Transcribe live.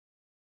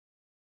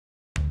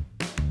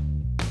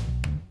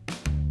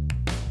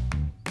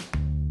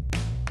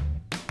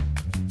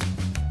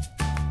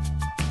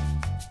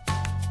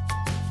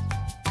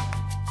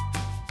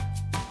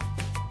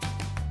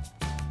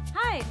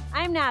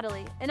I'm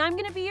Natalie, and I'm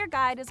going to be your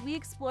guide as we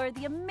explore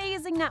the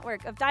amazing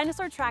network of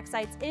dinosaur track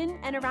sites in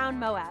and around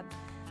Moab.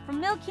 From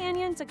Mill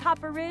Canyon to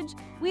Copper Ridge,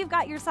 we've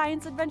got your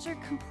science adventure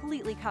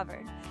completely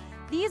covered.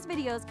 These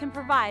videos can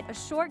provide a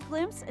short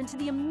glimpse into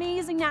the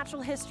amazing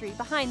natural history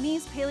behind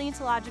these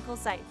paleontological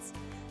sites.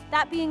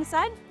 That being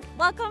said,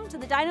 welcome to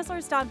the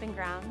Dinosaur Stomping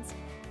Grounds.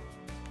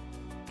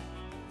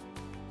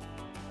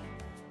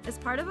 As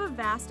part of a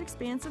vast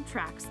expanse of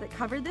tracks that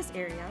cover this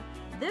area,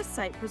 this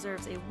site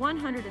preserves a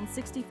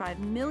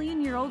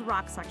 165-million-year-old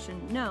rock section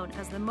known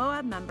as the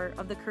Moab member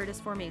of the Curtis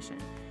Formation.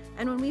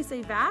 And when we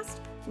say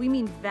vast, we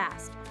mean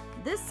vast.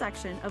 This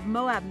section of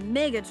Moab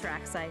Mega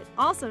Track Site,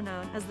 also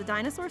known as the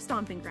Dinosaur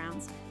Stomping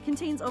Grounds,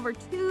 contains over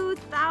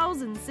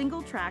 2,000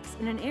 single tracks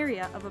in an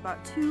area of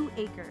about 2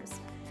 acres.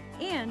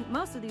 And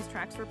most of these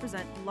tracks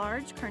represent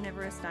large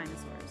carnivorous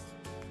dinosaurs.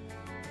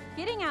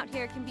 Getting out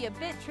here can be a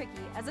bit tricky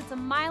as it's a 1.5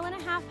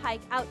 mile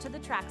hike out to the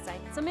track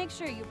site, so make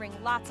sure you bring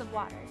lots of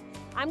water.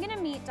 I'm going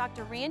to meet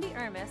Dr. Randy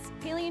Ermis,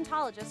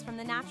 paleontologist from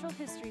the Natural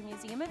History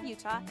Museum of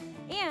Utah,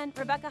 and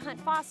Rebecca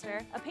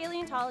Hunt-Foster, a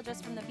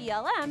paleontologist from the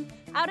BLM,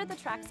 out at the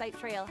track site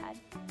trailhead.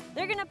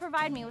 They're going to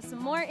provide me with some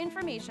more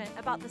information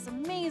about this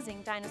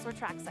amazing dinosaur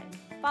track site.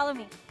 Follow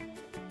me.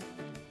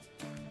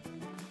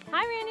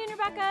 Hi, Randy and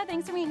Rebecca.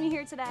 Thanks for meeting me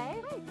here today.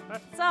 Hi.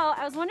 So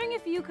I was wondering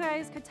if you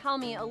guys could tell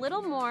me a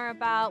little more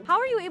about how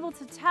are you able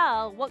to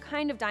tell what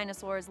kind of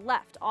dinosaurs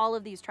left all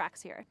of these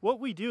tracks here? What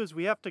we do is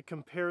we have to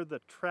compare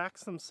the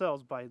tracks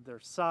themselves by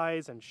their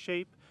size and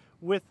shape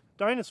with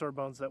dinosaur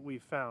bones that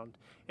we've found.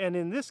 And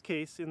in this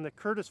case, in the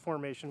Curtis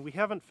Formation, we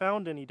haven't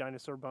found any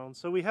dinosaur bones,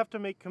 so we have to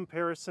make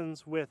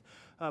comparisons with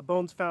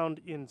bones found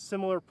in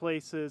similar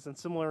places and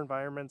similar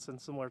environments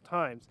and similar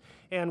times.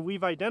 And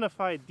we've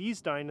identified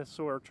these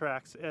dinosaur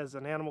tracks as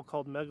an animal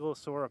called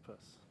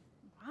Megalosauropus.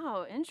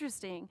 Wow,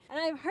 interesting. And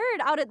I've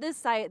heard out at this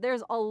site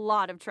there's a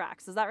lot of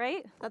tracks, is that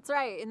right? That's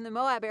right. In the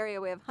Moab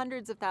area, we have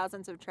hundreds of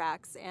thousands of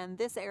tracks, and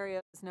this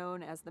area is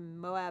known as the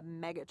Moab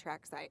Mega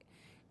Track Site.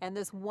 And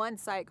this one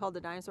site called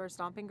the Dinosaur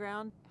Stomping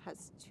Ground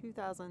has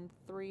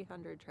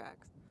 2,300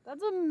 tracks.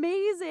 That's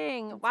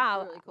amazing. That's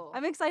wow. really cool.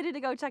 I'm excited to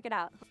go check it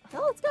out.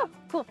 Well, let's go.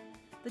 Cool.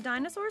 The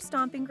Dinosaur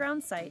Stomping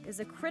Ground site is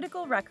a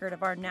critical record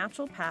of our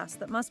natural past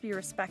that must be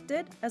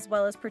respected as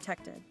well as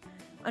protected.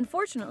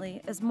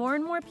 Unfortunately, as more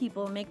and more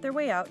people make their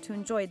way out to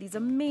enjoy these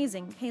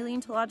amazing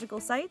paleontological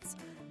sites,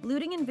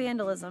 looting and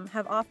vandalism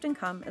have often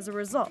come as a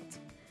result.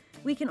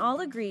 We can all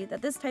agree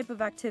that this type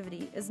of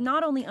activity is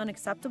not only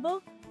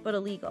unacceptable, but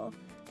illegal.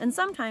 And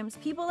sometimes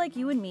people like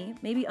you and me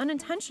may be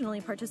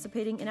unintentionally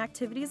participating in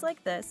activities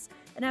like this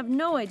and have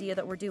no idea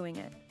that we're doing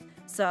it.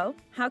 So,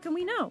 how can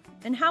we know?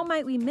 And how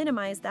might we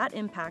minimize that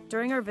impact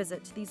during our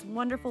visit to these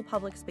wonderful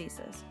public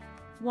spaces?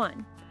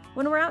 1.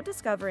 When we're out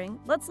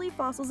discovering, let's leave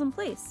fossils in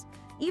place.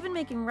 Even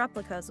making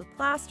replicas with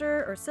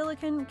plaster or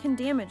silicone can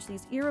damage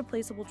these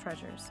irreplaceable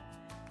treasures.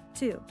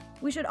 2.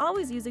 We should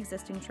always use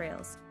existing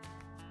trails.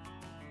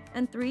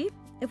 And 3.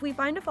 If we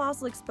find a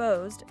fossil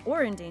exposed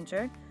or in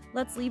danger,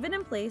 let's leave it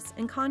in place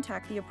and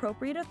contact the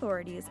appropriate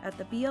authorities at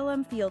the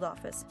BLM field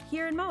office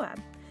here in Moab.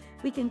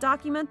 We can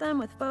document them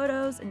with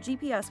photos and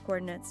GPS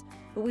coordinates,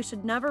 but we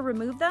should never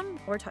remove them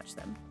or touch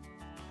them.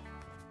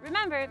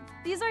 Remember,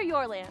 these are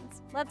your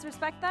lands. Let's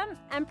respect them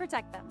and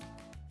protect them.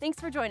 Thanks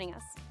for joining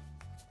us.